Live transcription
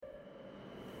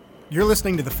You're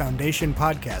listening to the Foundation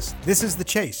Podcast. This is The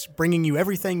Chase, bringing you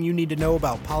everything you need to know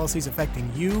about policies affecting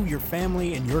you, your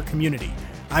family, and your community.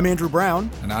 I'm Andrew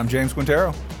Brown. And I'm James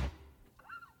Quintero.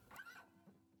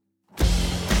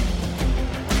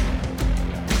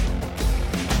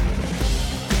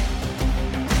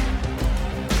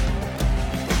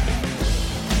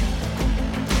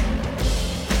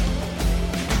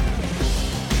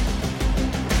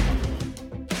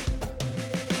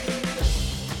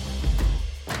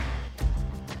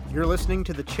 You're listening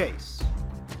to The Chase.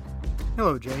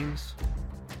 Hello, James.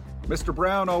 Mr.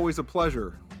 Brown, always a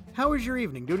pleasure. How was your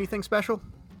evening? Do anything special?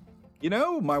 You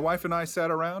know, my wife and I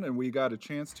sat around and we got a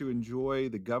chance to enjoy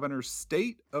the governor's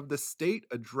State of the State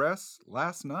address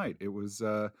last night. It was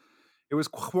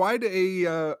quite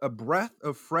a breath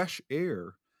of fresh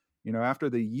air. You know, after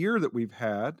the year that we've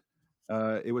had,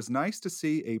 it was nice to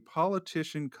see a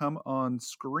politician come on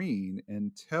screen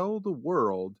and tell the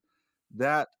world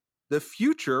that the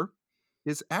future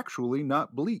is actually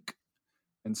not bleak.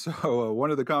 And so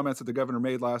one of the comments that the governor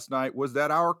made last night was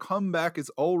that our comeback is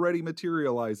already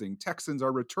materializing. Texans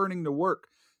are returning to work.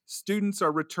 Students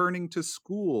are returning to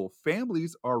school.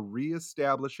 Families are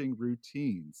reestablishing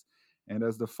routines. And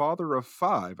as the father of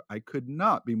 5, I could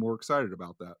not be more excited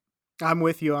about that. I'm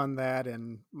with you on that,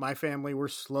 and my family, we're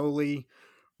slowly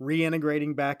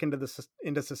reintegrating back into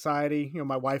society. You know,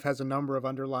 my wife has a number of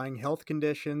underlying health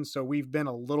conditions, so we've been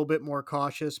a little bit more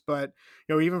cautious. But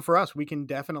you know, even for us, we can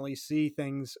definitely see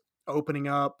things opening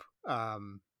up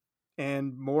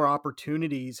and more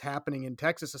opportunities happening in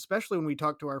Texas, especially when we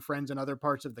talk to our friends in other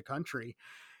parts of the country.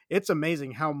 It's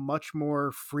amazing how much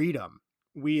more freedom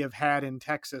we have had in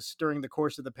Texas during the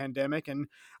course of the pandemic. And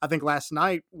I think last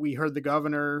night we heard the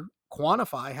governor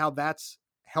quantify how that's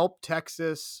helped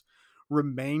Texas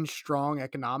remain strong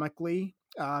economically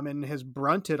and has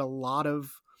brunted a lot of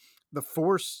the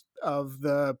force of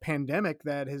the pandemic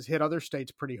that has hit other states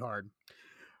pretty hard.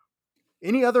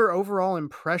 Any other overall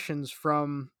impressions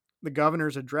from the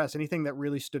governor's address? Anything that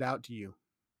really stood out to you?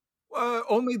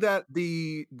 Only that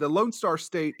the Lone Star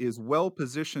State is well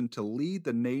positioned to lead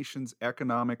the nation's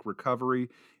economic recovery.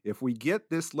 If we get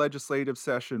this legislative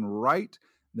session right,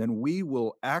 then we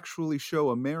will actually show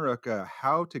America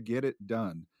how to get it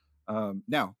done.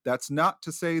 Now, that's not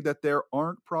to say that there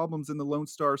aren't problems in the Lone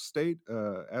Star State.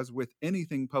 As with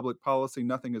anything public policy,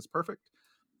 nothing is perfect.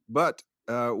 But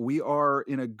we are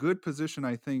in a good position,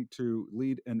 I think, to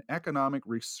lead an economic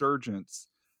resurgence,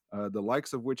 the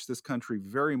likes of which this country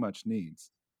very much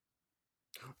needs.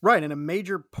 Right. And a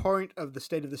major point of the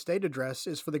State of the State address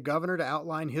is for the governor to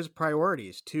outline his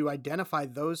priorities, to identify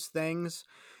those things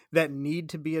that need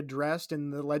to be addressed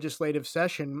in the legislative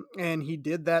session. And he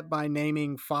did that by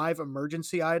naming 5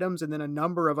 emergency items and then a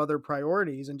number of other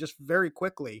priorities. And just very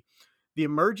quickly, the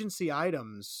emergency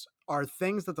items are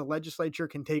things that the legislature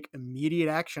can take immediate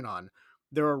action on.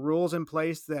 There are rules in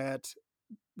place that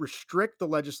restrict the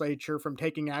legislature from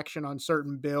taking action on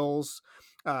certain bills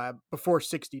before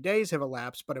 60 days have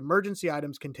elapsed, but emergency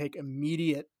items can take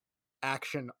immediate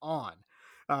action on.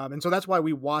 And so that's why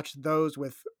we watched those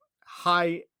with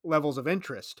high levels of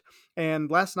interest.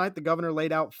 And last night, the governor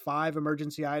laid out 5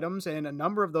 emergency items, and a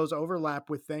number of those overlap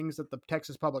with things that the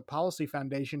Texas Public Policy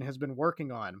Foundation has been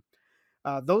working on.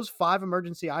 Those 5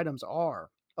 emergency items are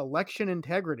election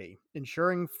integrity,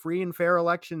 ensuring free and fair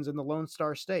elections in the Lone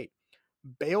Star State,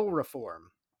 bail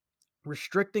reform,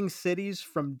 restricting cities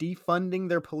from defunding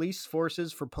their police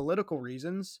forces for political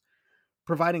reasons,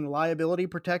 providing liability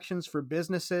protections for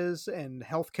businesses and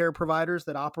healthcare providers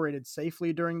that operated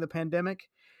safely during the pandemic,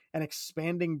 and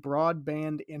expanding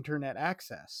broadband internet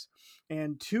access.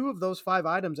 And 2 of those 5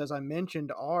 items, as I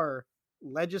mentioned, are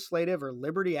legislative or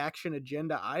liberty action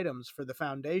agenda items for the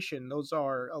foundation. Those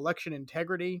are election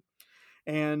integrity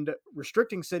and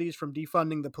restricting cities from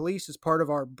defunding the police as part of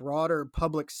our broader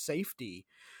public safety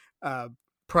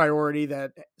priority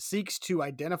that seeks to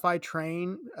identify,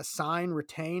 train, assign,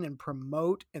 retain, and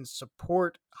promote and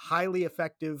support highly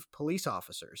effective police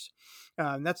officers.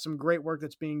 And that's some great work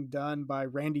that's being done by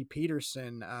Randy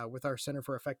Peterson with our Center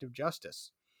for Effective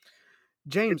Justice.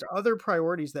 James, other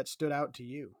priorities that stood out to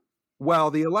you? Well,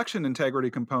 the election integrity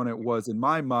component was, in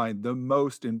my mind, the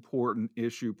most important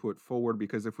issue put forward,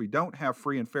 because if we don't have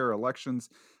free and fair elections,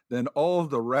 then all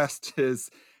of the rest is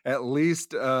at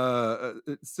least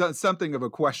something of a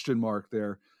question mark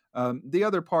there. The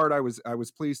other part I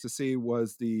was pleased to see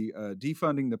was the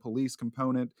defunding the police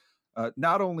component.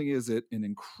 Not only is it an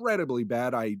incredibly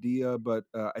bad idea, but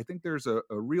I think there's a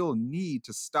real need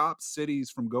to stop cities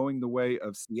from going the way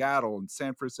of Seattle and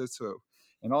San Francisco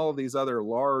and all of these other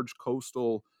large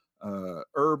coastal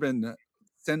urban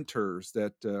centers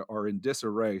that are in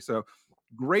disarray. So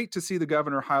Great to see the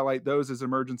governor highlight those as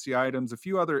emergency items. A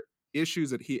few other issues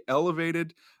that he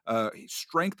elevated,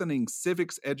 strengthening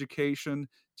civics education,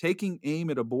 taking aim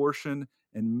at abortion,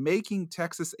 and making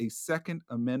Texas a Second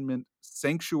Amendment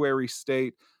sanctuary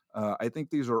state. I think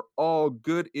these are all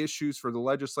good issues for the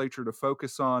legislature to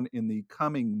focus on in the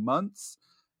coming months.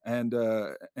 And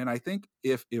I think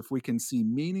if we can see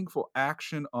meaningful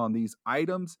action on these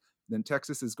items, then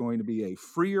Texas is going to be a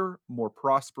freer, more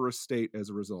prosperous state as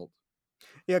a result.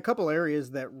 Yeah, a couple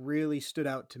areas that really stood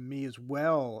out to me as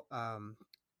well.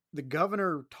 The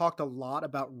governor talked a lot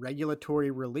about regulatory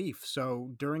relief. So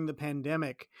during the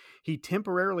pandemic, he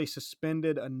temporarily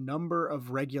suspended a number of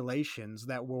regulations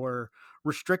that were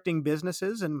restricting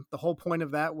businesses. And the whole point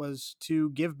of that was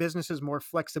to give businesses more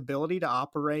flexibility to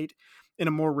operate in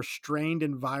a more restrained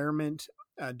environment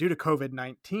due to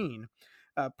COVID-19.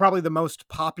 Probably the most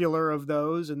popular of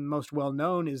those and most well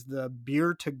known is the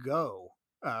beer to go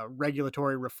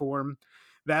regulatory reform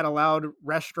that allowed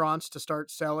restaurants to start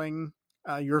selling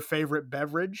your favorite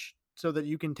beverage so that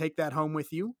you can take that home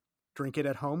with you. Drink it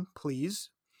at home,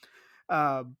 please.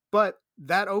 But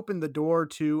that opened the door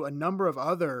to a number of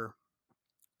other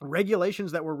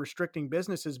regulations that were restricting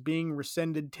businesses being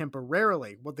rescinded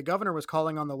temporarily. What the governor was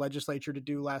calling on the legislature to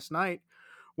do last night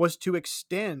was to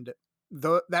extend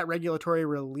that regulatory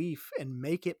relief and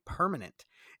make it permanent.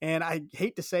 And I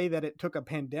hate to say that it took a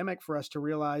pandemic for us to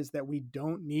realize that we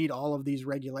don't need all of these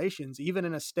regulations, even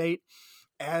in a state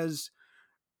as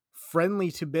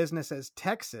friendly to business as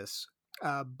Texas.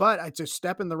 But it's a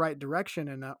step in the right direction.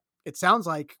 And it sounds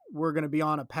like we're going to be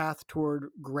on a path toward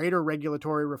greater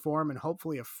regulatory reform and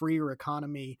hopefully a freer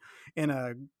economy in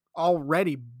a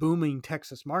already booming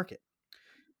Texas market.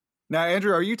 Now,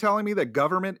 Andrew, are you telling me that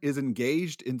government is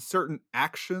engaged in certain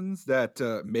actions that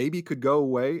maybe could go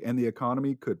away and the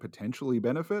economy could potentially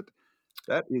benefit?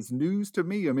 That is news to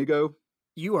me, amigo.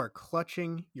 You are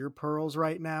clutching your pearls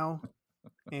right now,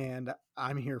 and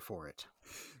I'm here for it.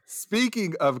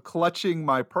 Speaking of clutching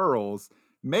my pearls,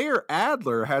 Mayor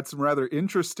Adler had some rather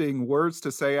interesting words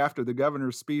to say after the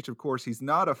governor's speech. Of course, he's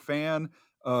not a fan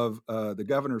of the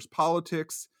governor's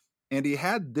politics, and he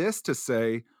had this to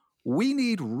say: "We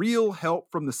need real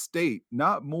help from the state,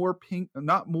 not more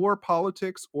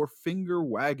politics or finger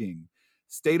wagging.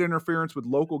 State interference with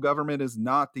local government is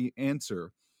not the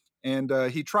answer." And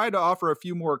he tried to offer a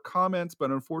few more comments, but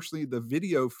unfortunately, the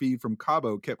video feed from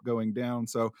Cabo kept going down.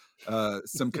 So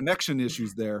some connection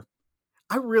issues there.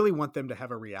 I really want them to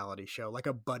have a reality show, like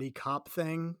a buddy cop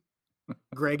thing,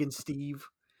 Greg and Steve.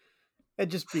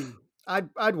 It'd just be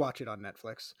I'd watch it on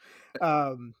Netflix.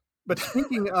 But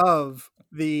speaking of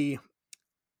the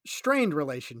strained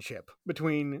relationship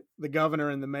between the governor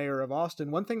and the mayor of Austin,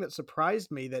 one thing that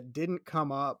surprised me that didn't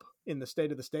come up in the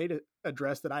State of the State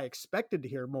address that I expected to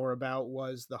hear more about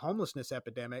was the homelessness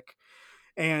epidemic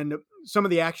and some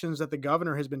of the actions that the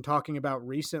governor has been talking about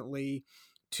recently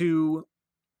to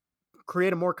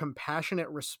create a more compassionate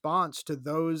response to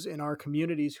those in our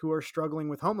communities who are struggling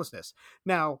with homelessness.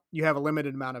 Now, you have a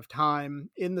limited amount of time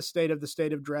in the state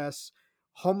address.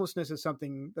 Homelessness is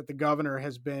something that the governor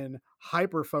has been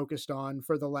hyper focused on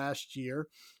for the last year.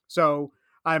 So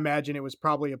I imagine it was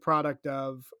probably a product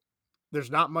of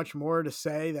there's not much more to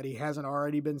say that he hasn't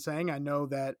already been saying. I know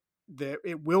that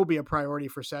it will be a priority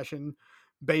for session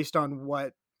based on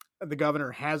what the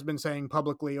governor has been saying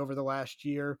publicly over the last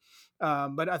year.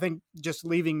 But I think just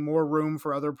leaving more room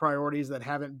for other priorities that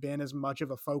haven't been as much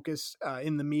of a focus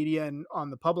in the media and on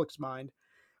the public's mind.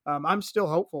 I'm still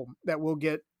hopeful that we'll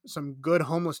get some good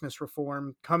homelessness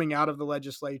reform coming out of the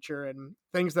legislature, and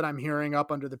things that I'm hearing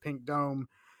up under the pink dome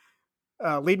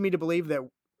lead me to believe that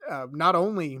not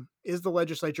only is the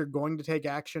legislature going to take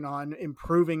action on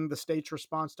improving the state's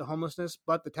response to homelessness,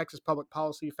 but the Texas Public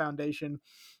Policy Foundation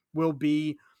will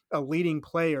be a leading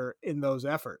player in those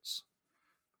efforts.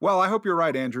 Well, I hope you're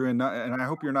right, Andrew, and I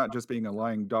hope you're not just being a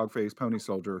lying dog-faced pony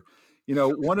soldier. You know,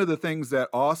 one of the things that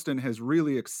Austin has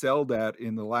really excelled at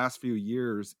in the last few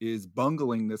years is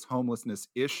bungling this homelessness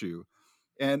issue.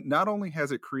 And not only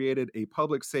has it created a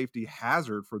public safety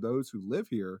hazard for those who live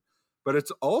here, but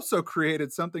it's also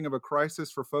created something of a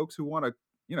crisis for folks who want to,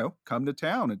 come to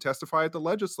town and testify at the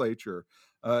legislature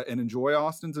and enjoy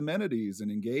Austin's amenities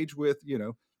and engage with,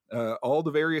 all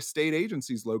the various state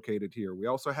agencies located here. We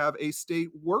also have a state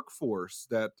workforce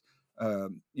that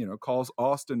calls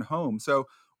Austin home. So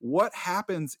what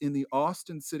happens in the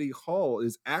Austin City Hall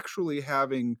is actually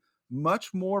having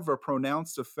much more of a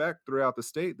pronounced effect throughout the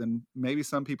state than maybe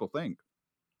some people think.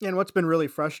 And what's been really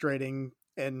frustrating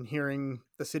and hearing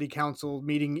the city council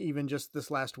meeting even just this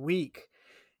last week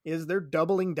is they're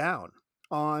doubling down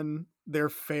on their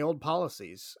failed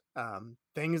policies,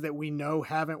 things that we know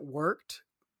haven't worked.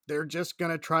 They're just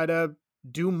going to try to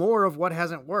do more of what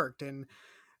hasn't worked. And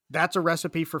that's a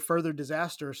recipe for further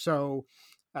disaster. So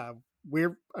uh,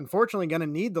 we're unfortunately going to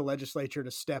need the legislature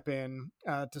to step in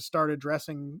to start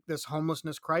addressing this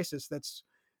homelessness crisis that's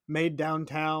made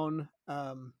downtown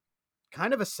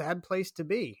kind of a sad place to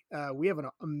be. We have an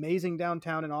amazing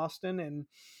downtown in Austin, and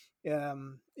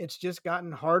it's just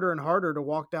gotten harder and harder to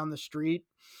walk down the street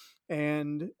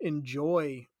and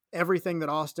enjoy everything that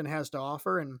Austin has to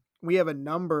offer. And we have a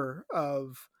number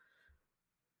of,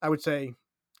 I would say,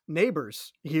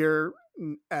 neighbors here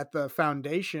at the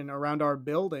foundation around our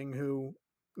building who,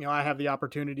 I have the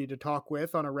opportunity to talk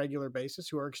with on a regular basis,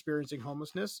 who are experiencing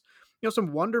homelessness.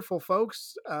 Some wonderful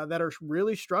folks that are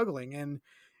really struggling. And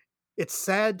it's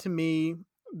sad to me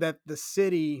that the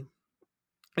city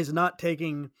is not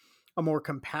taking a more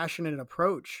compassionate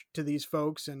approach to these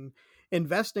folks and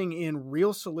investing in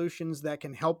real solutions that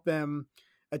can help them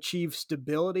achieve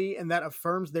stability and that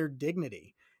affirms their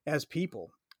dignity as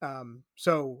people.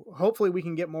 So hopefully we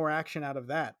can get more action out of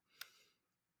that.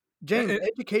 James,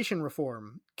 education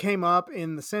reform came up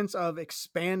in the sense of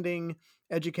expanding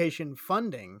education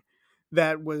funding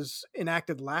that was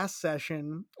enacted last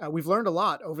session. We've learned a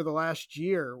lot over the last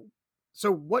year.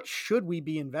 So what should we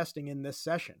be investing in this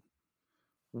session?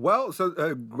 Well,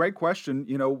 so great question.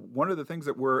 One of the things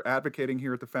that we're advocating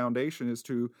here at the foundation is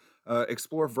to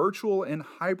explore virtual and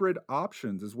hybrid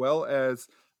options, as well as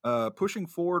pushing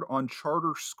forward on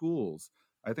charter schools.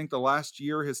 I think the last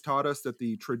year has taught us that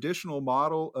the traditional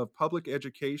model of public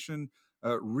education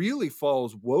really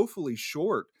falls woefully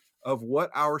short of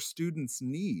what our students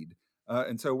need.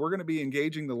 And so we're going to be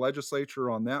engaging the legislature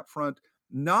on that front,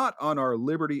 not on our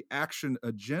Liberty Action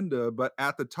agenda, but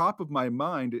at the top of my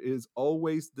mind is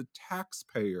always the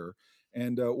taxpayer.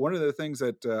 And one of the things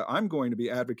that I'm going to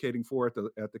be advocating for at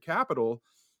the Capitol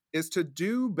is to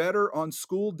do better on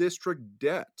school district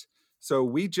debt. So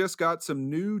we just got some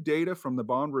new data from the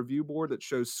Bond Review Board that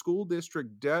shows school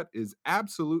district debt is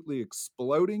absolutely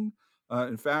exploding.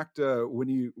 In fact, when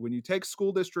you take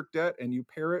school district debt and you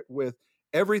pair it with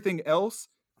everything else,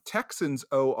 Texans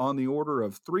owe on the order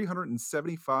of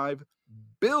 $375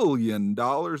 billion.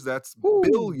 That's Ooh.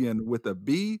 billion with a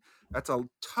B. That's a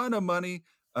ton of money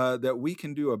that we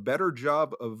can do a better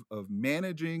job of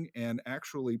managing and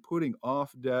actually putting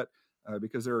off debt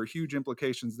because there are huge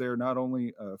implications there, not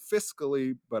only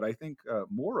fiscally, but I think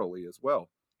morally as well.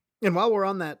 And while we're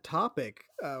on that topic,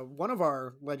 one of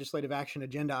our legislative action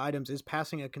agenda items is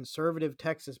passing a conservative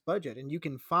Texas budget. And you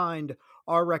can find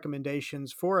our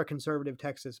recommendations for a conservative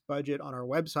Texas budget on our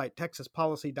website,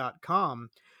 texaspolicy.com.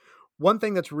 One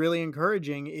thing that's really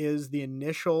encouraging is the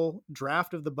initial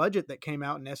draft of the budget that came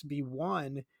out in SB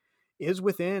 1 is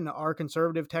within our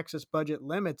conservative Texas budget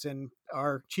limits. And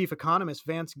our chief economist,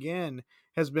 Vance Ginn,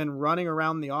 has been running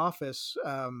around the office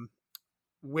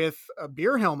with a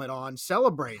beer helmet on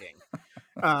celebrating.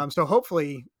 So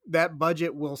hopefully that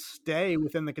budget will stay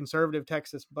within the conservative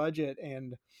Texas budget,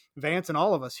 and Vance and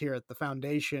all of us here at the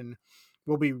foundation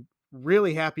will be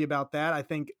really happy about that. I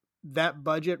think that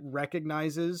budget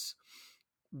recognizes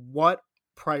what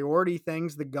priority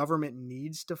things the government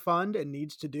needs to fund and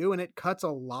needs to do, and it cuts a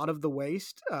lot of the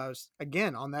waste.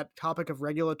 Again, on that topic of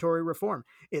regulatory reform,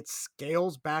 it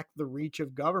scales back the reach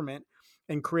of government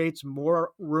and creates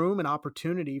more room and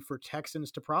opportunity for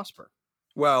Texans to prosper.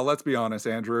 Well, let's be honest,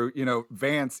 Andrew.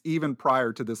 Vance, even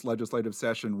prior to this legislative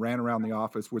session, ran around the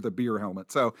office with a beer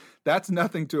helmet. So that's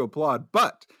nothing to applaud.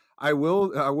 But I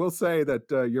will say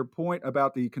that your point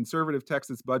about the conservative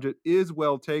Texas budget is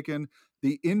well taken.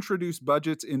 The introduced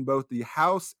budgets in both the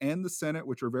House and the Senate,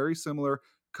 which are very similar,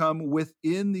 come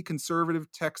within the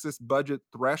conservative Texas budget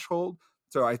threshold.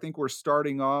 So I think we're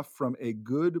starting off from a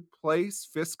good place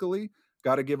fiscally.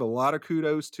 Got to give a lot of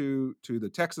kudos to the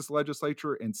Texas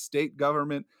legislature and state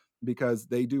government because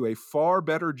they do a far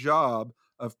better job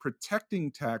of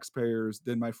protecting taxpayers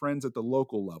than my friends at the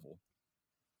local level.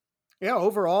 Yeah,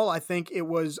 overall, I think it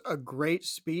was a great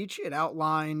speech. It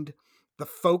outlined the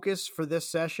focus for this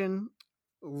session.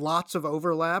 Lots of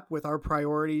overlap with our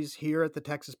priorities here at the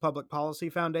Texas Public Policy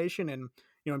Foundation. And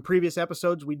in previous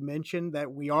episodes, we'd mentioned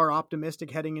that we are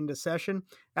optimistic heading into session.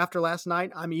 After last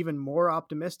night, I'm even more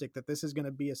optimistic that this is going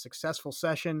to be a successful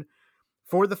session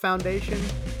for the foundation,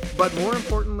 but more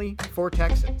importantly, for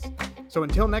Texans. So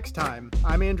until next time,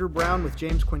 I'm Andrew Brown with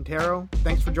James Quintero.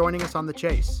 Thanks for joining us on The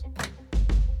Chase.